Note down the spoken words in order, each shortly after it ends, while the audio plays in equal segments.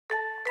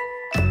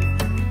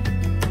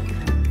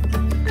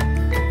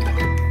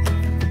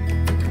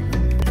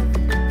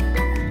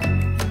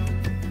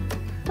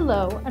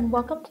Hello, and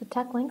welcome to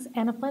TekLink's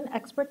Anaplan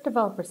Expert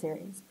Developer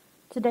Series.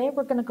 Today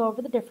we're going to go over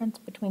the difference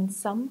between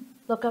sum,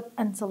 lookup,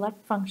 and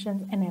select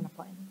functions in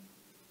Anaplan.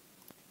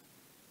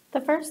 The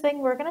first thing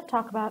we're going to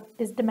talk about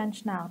is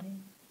dimensionality.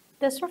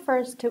 This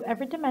refers to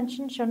every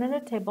dimension shown in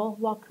a table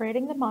while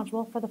creating the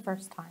module for the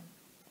first time.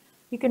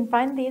 You can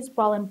find these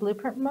while in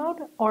blueprint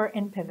mode or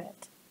in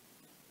pivot.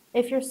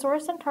 If your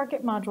source and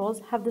target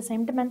modules have the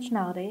same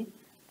dimensionality,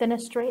 then a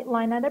straight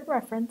line item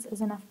reference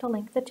is enough to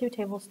link the two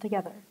tables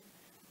together.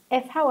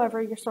 If,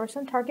 however, your source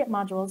and target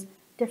modules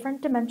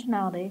different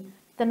dimensionality,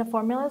 then a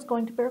formula is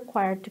going to be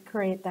required to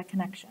create that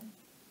connection.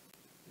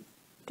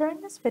 During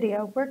this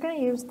video, we're going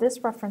to use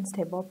this reference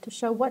table to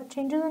show what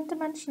changes in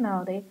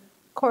dimensionality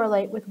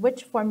correlate with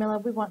which formula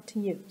we want to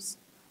use.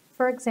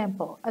 For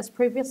example, as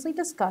previously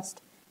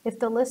discussed, if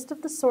the list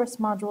of the source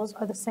modules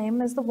are the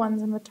same as the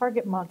ones in the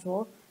target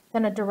module,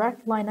 then a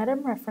direct line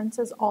item reference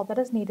is all that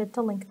is needed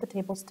to link the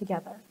tables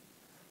together.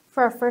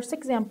 For our first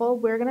example,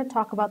 we're going to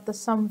talk about the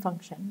sum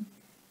function.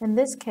 In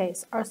this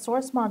case, our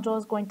source module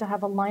is going to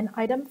have a line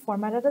item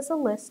formatted as a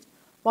list,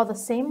 while the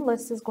same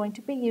list is going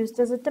to be used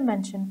as a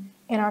dimension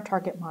in our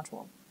target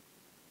module.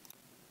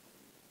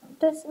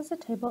 This is a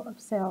table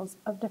of sales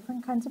of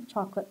different kinds of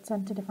chocolate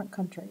sent to different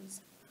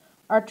countries.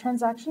 Our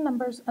transaction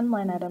numbers and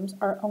line items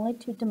are only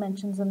two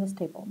dimensions in this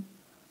table.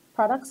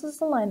 Products is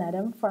a line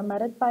item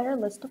formatted by our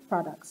list of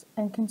products,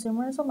 and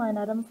consumer is a line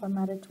item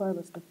formatted to our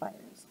list of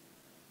buyers.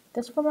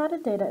 This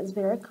formatted data is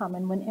very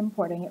common when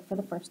importing it for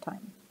the first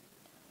time.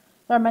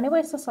 There are many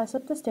ways to slice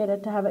up this data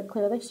to have it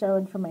clearly show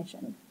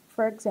information.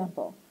 For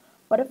example,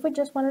 what if we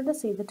just wanted to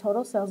see the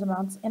total sales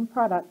amounts in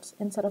products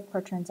instead of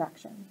per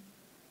transaction?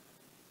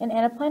 In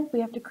Anaplan, we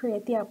have to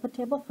create the output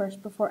table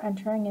first before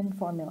entering in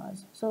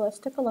formulas, so let's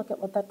take a look at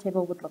what that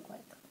table would look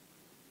like.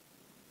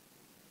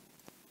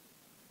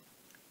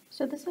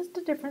 So this is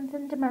the difference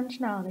in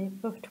dimensionality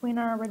between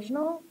our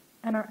original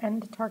and our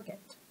end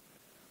target.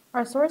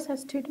 Our source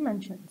has two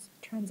dimensions,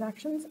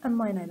 transactions and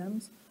line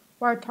items,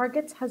 where our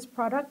targets has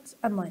products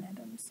and line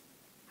items.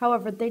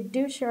 However, they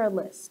do share a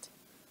list.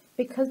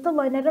 Because the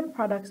line item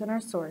products in our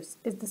source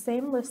is the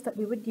same list that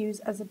we would use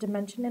as a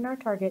dimension in our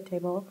target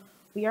table,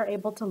 we are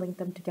able to link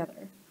them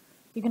together.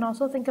 You can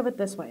also think of it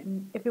this way.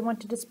 If we want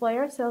to display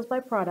our sales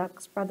by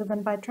products rather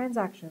than by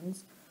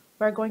transactions,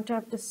 we're going to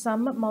have to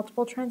sum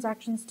multiple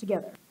transactions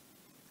together.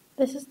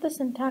 This is the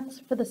syntax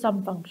for the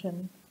sum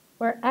function,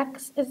 where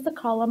X is the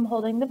column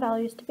holding the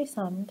values to be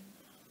summed,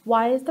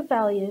 Y is the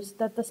values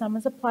that the sum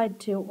is applied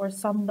to or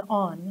summed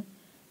on,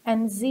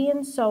 and Z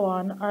and so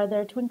on are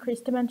there to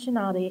increase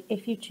dimensionality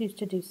if you choose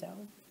to do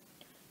so.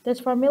 This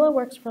formula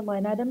works for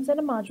line items in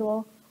a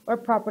module or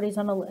properties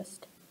on a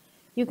list.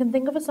 You can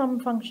think of a sum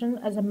function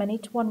as a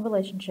many-to-one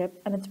relationship,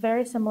 and it's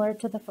very similar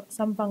to the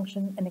sum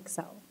function in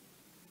Excel.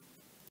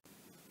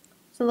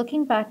 So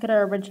looking back at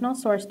our original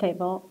source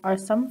table, our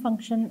sum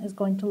function is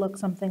going to look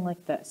something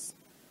like this.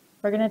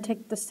 We're going to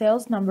take the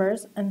sales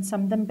numbers and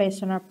sum them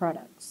based on our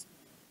products.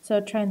 So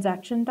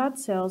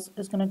transaction.sales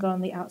is going to go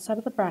on the outside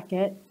of the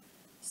bracket,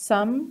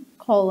 sum,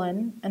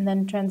 colon, and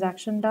then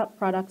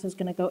transaction.products is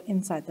going to go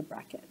inside the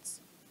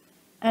brackets.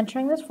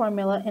 Entering this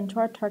formula into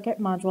our target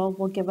module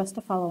will give us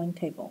the following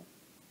table.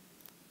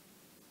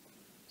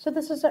 So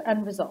this is our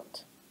end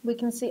result. We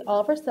can see all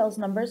of our sales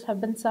numbers have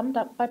been summed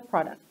up by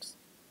products.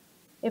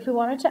 If we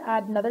wanted to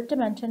add another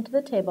dimension to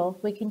the table,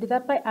 we can do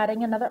that by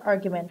adding another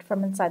argument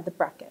from inside the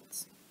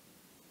brackets.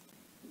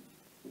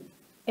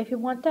 If you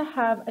want to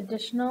have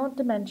additional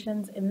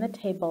dimensions in the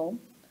table,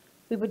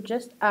 we would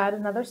just add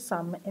another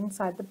sum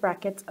inside the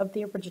brackets of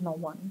the original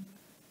one.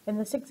 In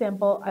this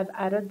example, I've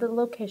added the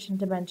location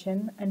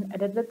dimension and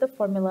edited the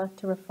formula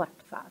to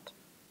reflect that.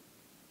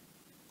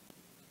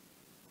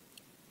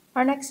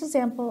 Our next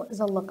example is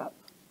a lookup.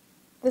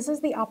 This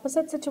is the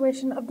opposite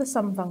situation of the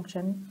sum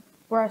function,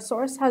 where our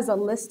source has a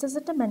list as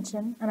a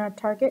dimension and our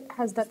target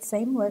has that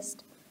same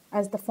list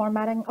as the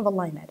formatting of a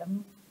line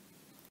item.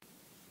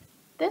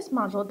 This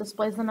module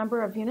displays the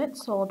number of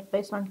units sold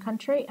based on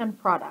country and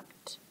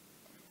product.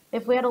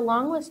 If we had a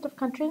long list of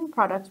countries and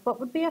products, what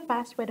would be a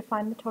fast way to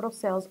find the total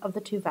sales of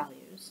the two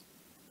values?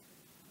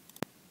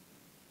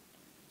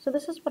 So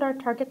this is what our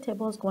target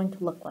table is going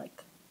to look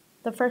like.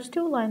 The first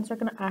two lines are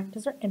going to act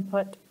as our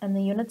input, and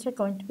the units are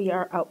going to be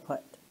our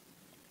output.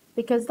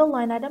 Because the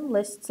line item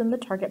lists in the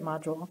target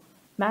module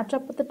match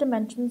up with the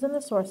dimensions in the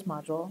source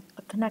module,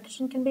 a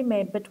connection can be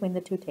made between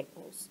the two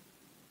tables.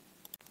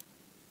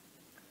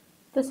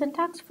 The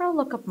syntax for a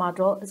lookup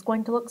module is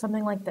going to look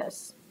something like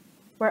this,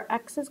 where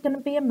X is going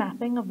to be a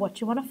mapping of what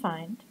you want to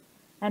find,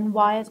 and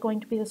Y is going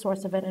to be the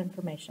source of that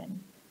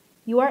information.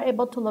 You are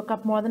able to look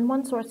up more than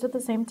one source at the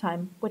same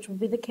time, which would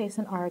be the case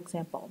in our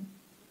example.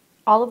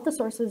 All of the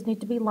sources need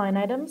to be line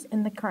items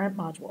in the current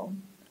module.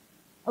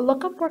 A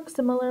lookup works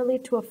similarly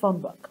to a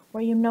phone book,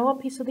 where you know a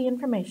piece of the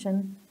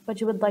information,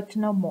 but you would like to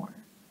know more.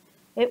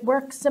 It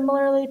works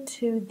similarly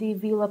to the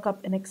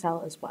VLOOKUP in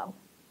Excel as well.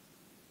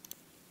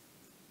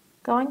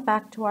 Going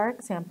back to our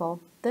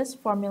example, this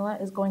formula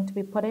is going to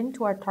be put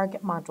into our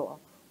target module,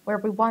 where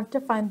we want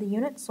to find the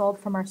units sold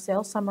from our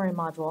sales summary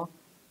module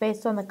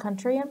based on the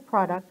country and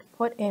product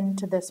put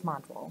into this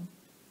module.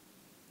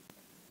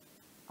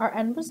 Our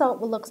end result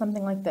will look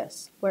something like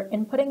this, where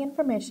inputting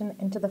information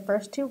into the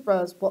first two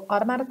rows will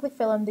automatically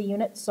fill in the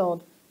units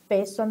sold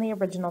based on the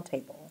original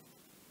table.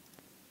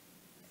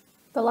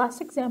 The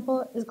last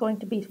example is going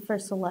to be for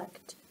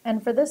select,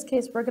 and for this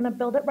case we're going to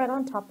build it right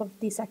on top of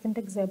the second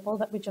example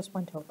that we just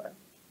went over.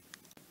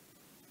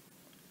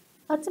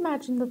 Let's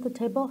imagine that the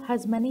table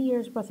has many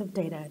years worth of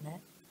data in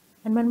it,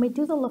 and when we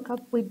do the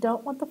lookup we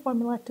don't want the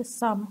formula to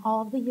sum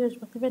all of the years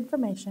worth of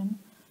information,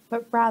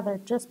 but rather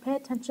just pay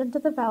attention to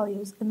the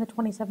values in the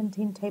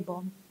 2017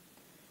 table.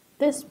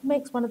 This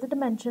makes one of the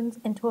dimensions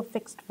into a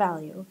fixed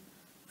value.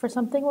 For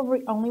something where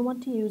we only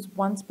want to use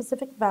one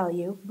specific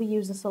value, we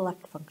use a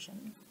select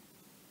function.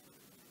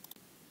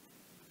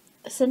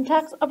 The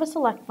syntax of a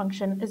select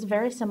function is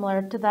very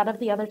similar to that of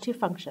the other two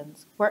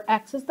functions, where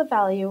x is the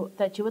value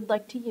that you would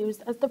like to use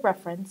as the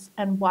reference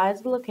and y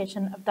is the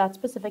location of that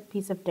specific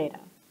piece of data.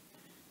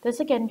 This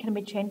again can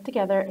be chained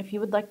together if you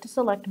would like to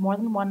select more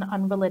than one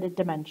unrelated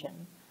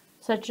dimension,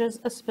 such as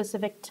a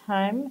specific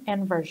time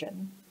and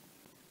version.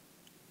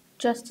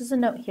 Just as a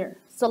note here,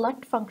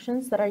 select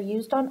functions that are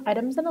used on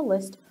items in a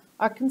list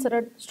are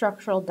considered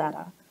structural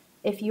data.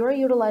 If you are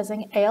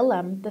utilizing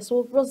ALM, this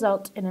will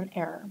result in an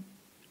error.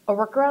 A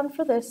workaround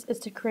for this is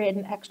to create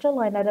an extra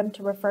line item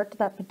to refer to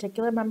that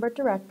particular member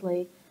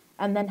directly,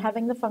 and then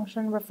having the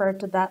function refer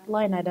to that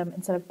line item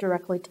instead of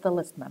directly to the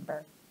list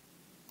member.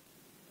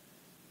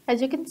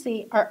 As you can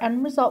see, our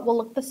end result will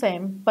look the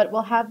same, but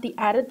we'll have the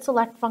added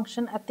select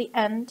function at the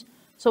end,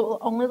 so it will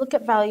only look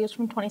at values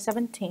from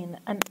 2017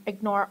 and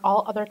ignore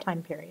all other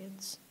time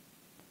periods.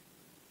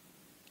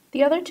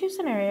 The other two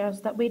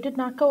scenarios that we did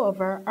not go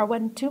over are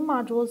when two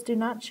modules do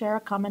not share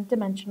a common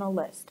dimensional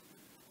list.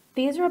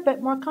 These are a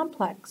bit more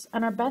complex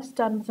and are best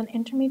done with an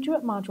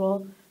intermediate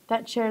module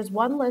that shares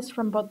one list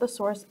from both the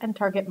source and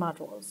target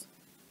modules.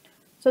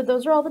 So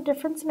those are all the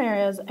different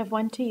scenarios of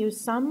when to use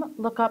sum,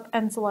 lookup,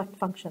 and select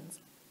functions.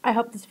 I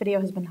hope this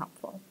video has been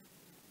helpful.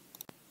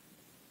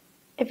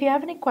 If you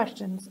have any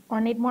questions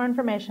or need more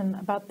information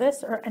about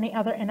this or any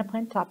other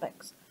Anaplan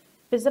topics,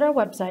 visit our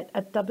website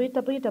at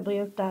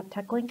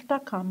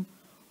www.teklink.com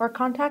or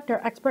contact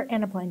our expert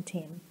Anaplan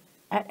team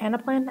at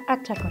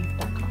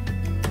anaplan@teklink.com.